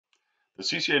The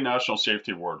CCA National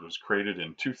Safety Award was created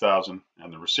in 2000,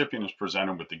 and the recipient is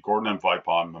presented with the Gordon and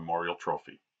Vipon Memorial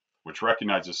Trophy, which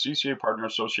recognizes CCA partner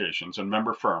associations and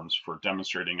member firms for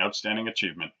demonstrating outstanding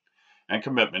achievement and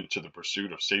commitment to the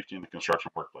pursuit of safety in the construction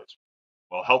workplace.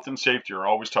 While health and safety are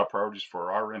always top priorities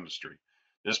for our industry,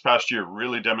 this past year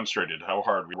really demonstrated how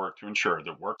hard we work to ensure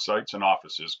that work sites and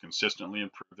offices consistently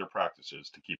improve their practices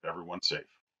to keep everyone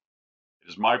safe. It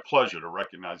is my pleasure to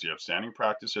recognize the outstanding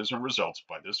practices and results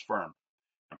by this firm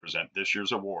and present this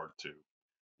year's award to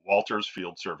Walters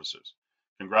Field Services.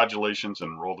 Congratulations,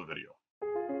 and roll the video.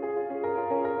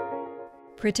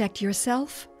 Protect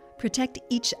yourself, protect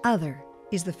each other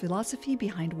is the philosophy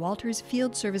behind Walters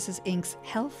Field Services Inc.'s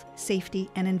Health, Safety,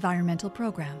 and Environmental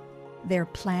Program. Their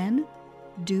plan,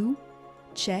 do,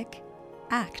 check,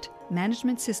 act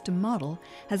management system model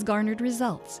has garnered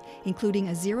results, including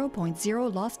a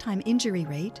 0.0 lost time injury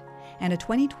rate and a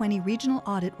 2020 regional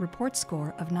audit report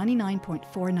score of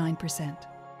 99.49%.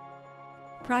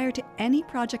 Prior to any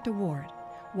project award,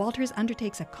 Walters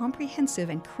undertakes a comprehensive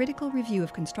and critical review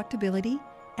of constructability,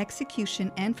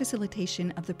 execution, and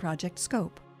facilitation of the project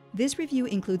scope. This review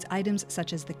includes items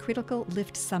such as the critical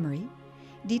lift summary,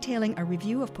 detailing a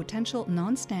review of potential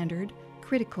non-standard,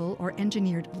 critical, or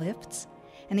engineered lifts,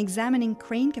 and examining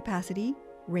crane capacity,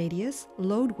 radius,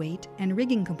 load weight, and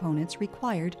rigging components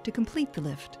required to complete the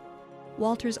lift.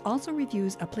 Walters also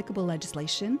reviews applicable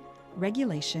legislation,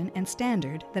 regulation, and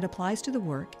standard that applies to the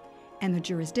work and the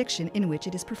jurisdiction in which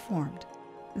it is performed.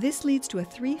 This leads to a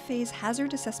three-phase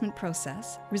hazard assessment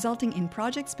process, resulting in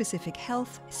project-specific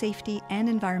health, safety, and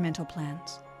environmental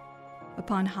plans.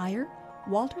 Upon hire,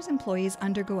 Walters employees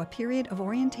undergo a period of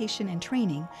orientation and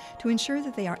training to ensure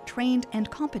that they are trained and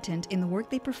competent in the work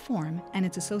they perform and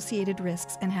its associated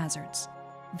risks and hazards.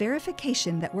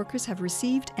 Verification that workers have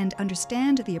received and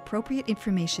understand the appropriate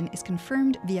information is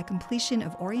confirmed via completion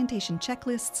of orientation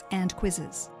checklists and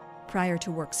quizzes. Prior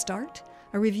to work start,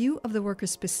 a review of the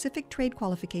worker's specific trade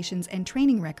qualifications and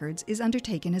training records is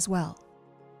undertaken as well.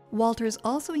 Walters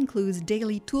also includes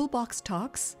daily toolbox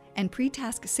talks and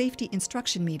pre-task safety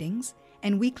instruction meetings,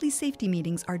 and weekly safety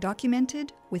meetings are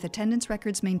documented with attendance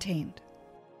records maintained.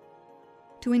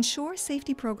 To ensure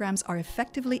safety programs are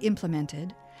effectively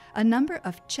implemented, a number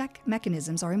of check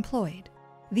mechanisms are employed.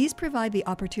 These provide the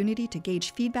opportunity to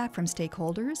gauge feedback from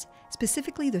stakeholders,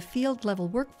 specifically the field-level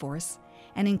workforce,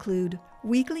 and include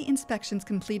weekly inspections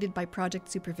completed by project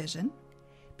supervision,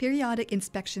 periodic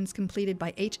inspections completed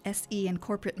by HSE and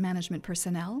corporate management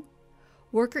personnel,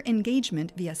 worker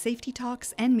engagement via safety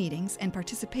talks and meetings, and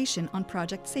participation on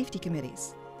project safety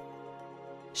committees.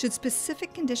 Should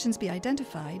specific conditions be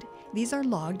identified, these are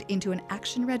logged into an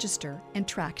action register and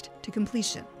tracked to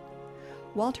completion.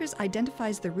 Walters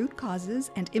identifies the root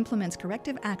causes and implements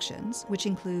corrective actions, which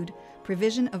include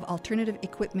provision of alternative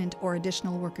equipment or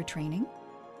additional worker training,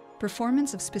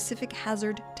 performance of specific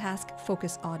hazard task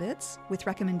focus audits with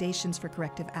recommendations for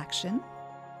corrective action,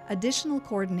 additional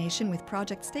coordination with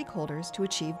project stakeholders to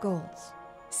achieve goals.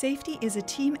 Safety is a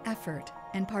team effort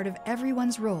and part of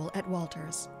everyone's role at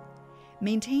Walters.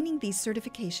 Maintaining these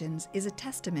certifications is a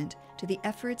testament to the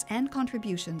efforts and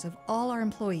contributions of all our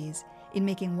employees in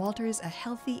making Walters a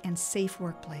healthy and safe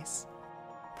workplace.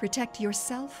 Protect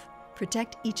yourself,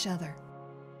 protect each other.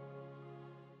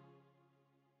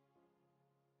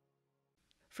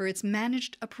 For its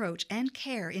managed approach and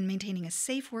care in maintaining a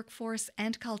safe workforce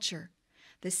and culture,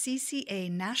 the CCA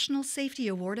National Safety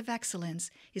Award of Excellence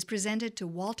is presented to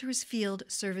Walters Field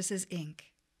Services, Inc.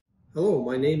 Hello,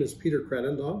 my name is Peter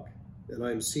Kranendonk, and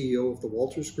I'm CEO of the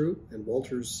Walters Group and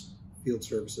Walters Field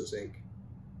Services, Inc.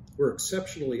 We're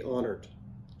exceptionally honored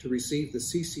to receive the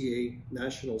CCA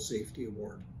National Safety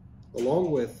Award,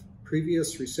 along with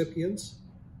previous recipients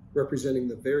representing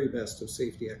the very best of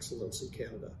safety excellence in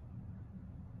Canada.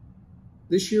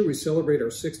 This year we celebrate our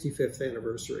 65th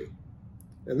anniversary.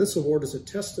 And this award is a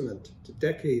testament to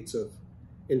decades of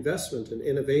investment and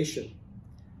innovation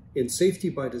in safety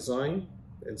by design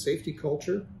and safety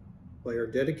culture by our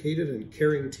dedicated and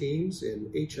caring teams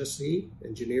in HSE,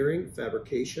 engineering,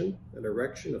 fabrication, and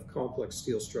erection of complex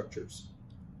steel structures.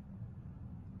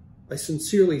 I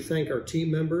sincerely thank our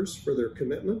team members for their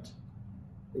commitment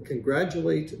and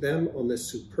congratulate them on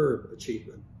this superb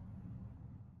achievement.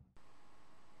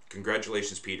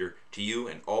 Congratulations, Peter, to you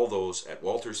and all those at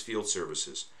Walters Field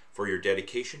Services for your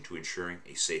dedication to ensuring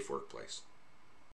a safe workplace.